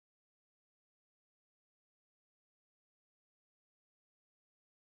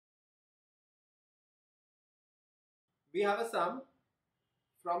We have a sum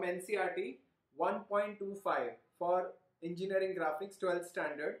from NCERT 1.25 for engineering graphics 12th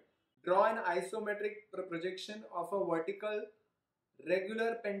standard. Draw an isometric projection of a vertical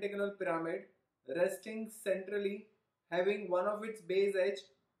regular pentagonal pyramid resting centrally, having one of its base edge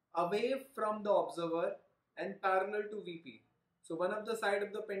away from the observer and parallel to VP. So one of the side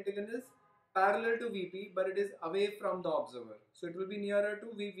of the pentagon is parallel to VP, but it is away from the observer. So it will be nearer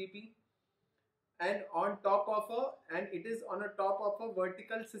to VP, and on top of it is on a top of a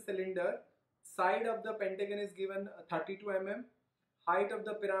vertical cylinder. Side of the pentagon is given 32 mm, height of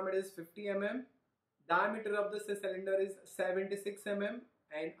the pyramid is 50 mm, diameter of the cylinder is 76 mm,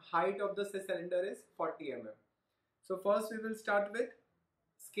 and height of the cylinder is 40 mm. So first we will start with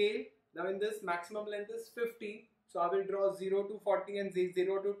scale. Now in this maximum length is 50, so I will draw 0 to 40 and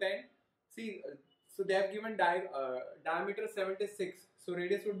 0 to 10. See, so they have given diameter 76, so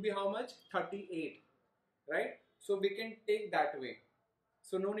radius would be how much? 38, right? So we can take that way.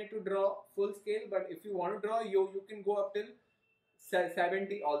 So no need to draw full scale, but if you want to draw, you can go up till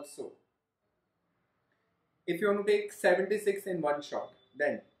 70 also. If you want to take 76 in one shot,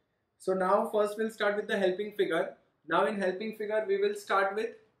 then. So now first we'll start with the helping figure. Now in helping figure we will start with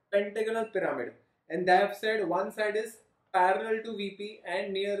pentagonal pyramid, and they have said one side is parallel to VP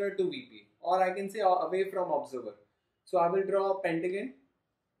and nearer to VP, or I can say away from observer. So I will draw a pentagon.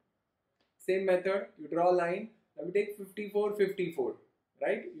 Same method, you draw a line. Now we take 54, 54,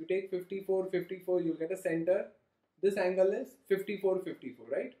 right? You take 54, 54, you get a center. This angle is 54, 54,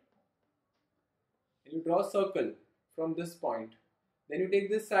 right? And you draw a circle from this point. Then you take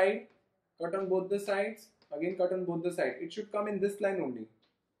this side, cut on both the sides, again cut on both the sides. It should come in this line only.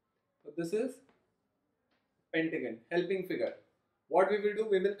 So this is pentagon, helping figure. What we will do,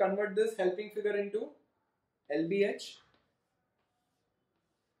 we will convert this helping figure into LBH,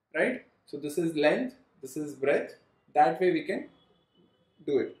 right? So this is length, this is breadth. That way we can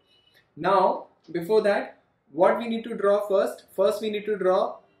do it. Now before that, what we need to draw first? First we need to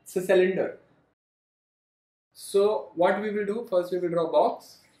draw the cylinder. So what we will do, first we will draw a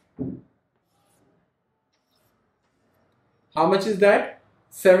box. How much is that?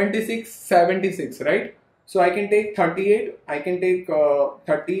 76, 76, right? So I can take 38, I can take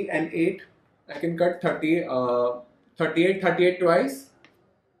 30 and 8, I can cut 38 twice.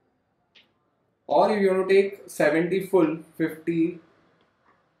 Or if you want to take 70 full, 50,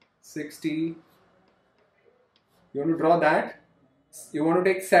 60, you want to draw that. You want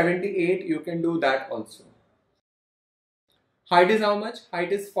to take 78, you can do that also. Height is how much?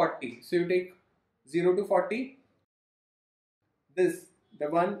 Height is 40. So you take 0 to 40. This, the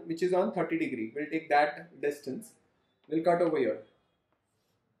one which is on 30 degree, we'll take that distance. We'll cut over here.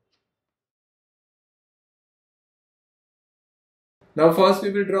 Now first we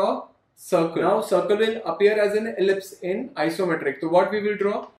will draw circle. Now circle will appear as an ellipse in isometric. So what we will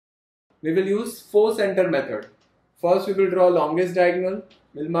draw? We will use 4 center method. First we will draw longest diagonal.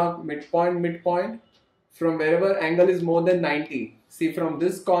 We'll mark midpoint, midpoint. From wherever angle is more than 90. See, from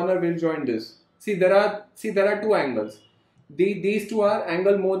this corner we'll join this. See, there are 2 angles. These two are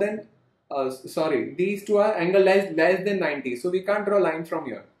angle more than these two are angle less than 90. So we can't draw line from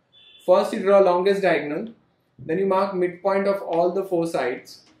here. First you draw longest diagonal. Then you mark midpoint of all the 4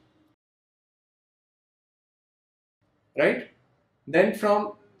 sides. Right? Then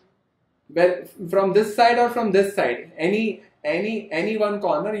from this side or from this side, any one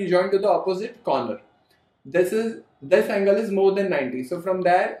corner, you join to the opposite corner. This angle is more than 90. So from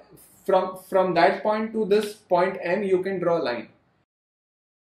there, from that point to this point M, you can draw a line.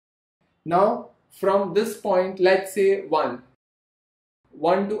 Now from this point, let's say 1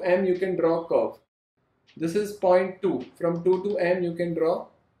 to M, you can draw a curve. This is point 2. From 2 to M, you can draw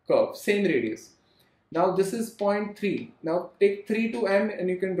curve. Same radius. Now this is point 3. Now take 3 to M and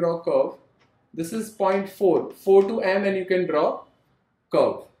you can draw curve. This is point 4. 4 to M and you can draw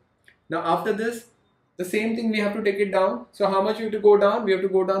curve. Now after this, the same thing we have to take it down. So how much we have to go down? We have to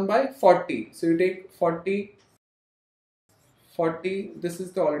go down by 40. So you take 40, 40. This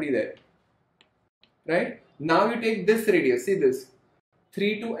is already there. Right? Now you take this radius. See this.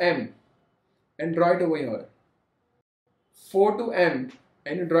 3 to M and draw it over here. 4 to M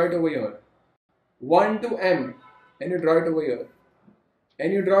and you draw it over here. 1 to M and you draw it over here.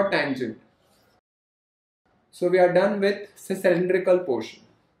 And you draw tangent. So we are done with the cylindrical portion.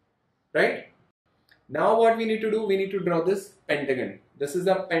 Right? Now what we need to do, we need to draw this pentagon. This is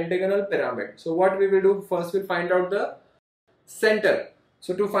a pentagonal pyramid. So what we will do, first we'll find out the center.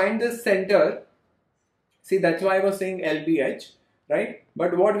 So to find this center, see, that's why I was saying LBH, right?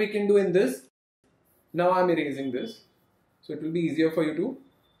 But what we can do in this, now I'm erasing this. So it will be easier for you to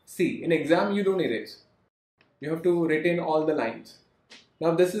see. In exam, you don't erase. You have to retain all the lines.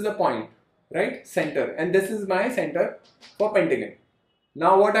 Now this is the point, right? Center, and this is my center for Pentagon.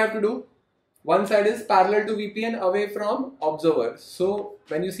 Now what I have to do? One side is parallel to VP and away from observer. So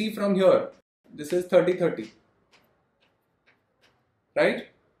when you see from here, this is 30-30, right?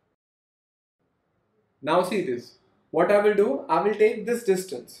 Now see this. What I will do, I will take this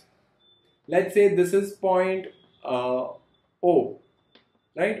distance. Let's say this is point O,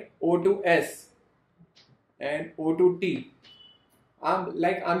 right? O to S and O to T.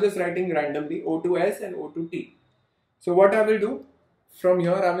 I'm just writing randomly O to S and O to T. So what I will do, from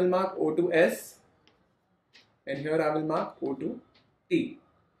here I will mark O to S and here I will mark O to T.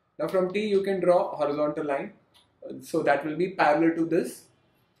 Now from T you can draw a horizontal line. So that will be parallel to this.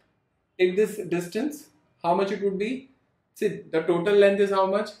 Take this distance. How much it would be? See, the total length is how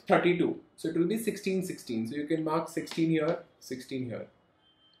much? 32. So it will be 16, 16. So you can mark 16 here, 16 here.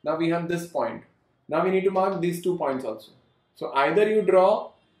 Now we have this point. Now we need to mark these 2 points also. So either you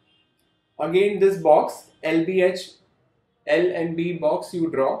draw again this box, LBH, L and B box you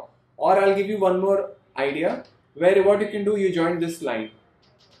draw, or I'll give you one more idea where what you can do, you join this line.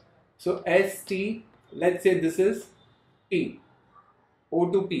 So ST, let's say this is P, O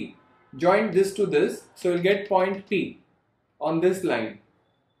to P. Join this to this, so you'll get point P on this line.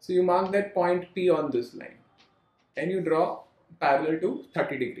 So you mark that point P on this line and you draw parallel to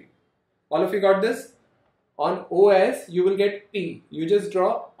 30 degree. All of you got this? On OS you will get P. You just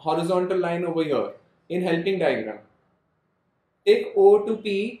draw horizontal line over here in helping diagram. Take O to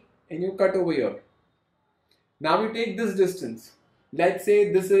P and you cut over here. Now you take this distance. Let's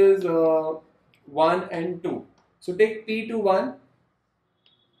say this is 1 and 2. So take P to 1,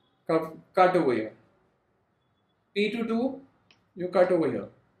 cut over here. P to 2, you cut over here.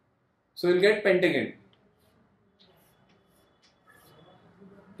 So you'll get Pentagon.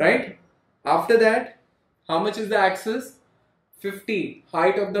 Right? After that, how much is the axis? 50.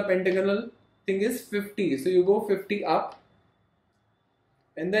 Height of the pentagonal thing is 50. So you go 50 up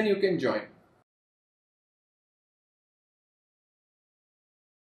and then you can join.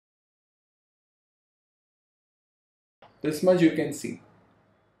 This much you can see,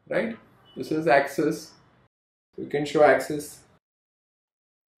 right? This is axis. You can show axis.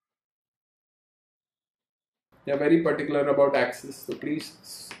 They are very particular about axis, so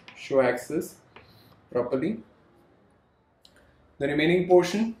please show axis properly. The remaining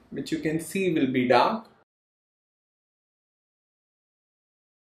portion which you can see will be dark.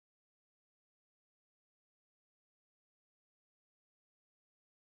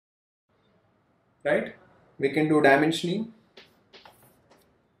 Right? We can do dimensioning.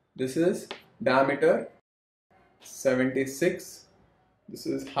 This is diameter 76. This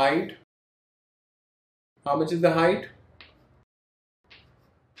is height. How much is the height?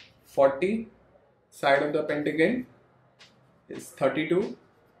 40. Side of the pentagon is 32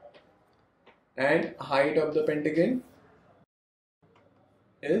 and height of the pentagon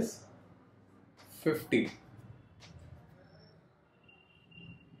is 50.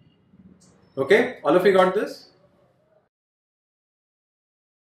 Okay, all of you got this?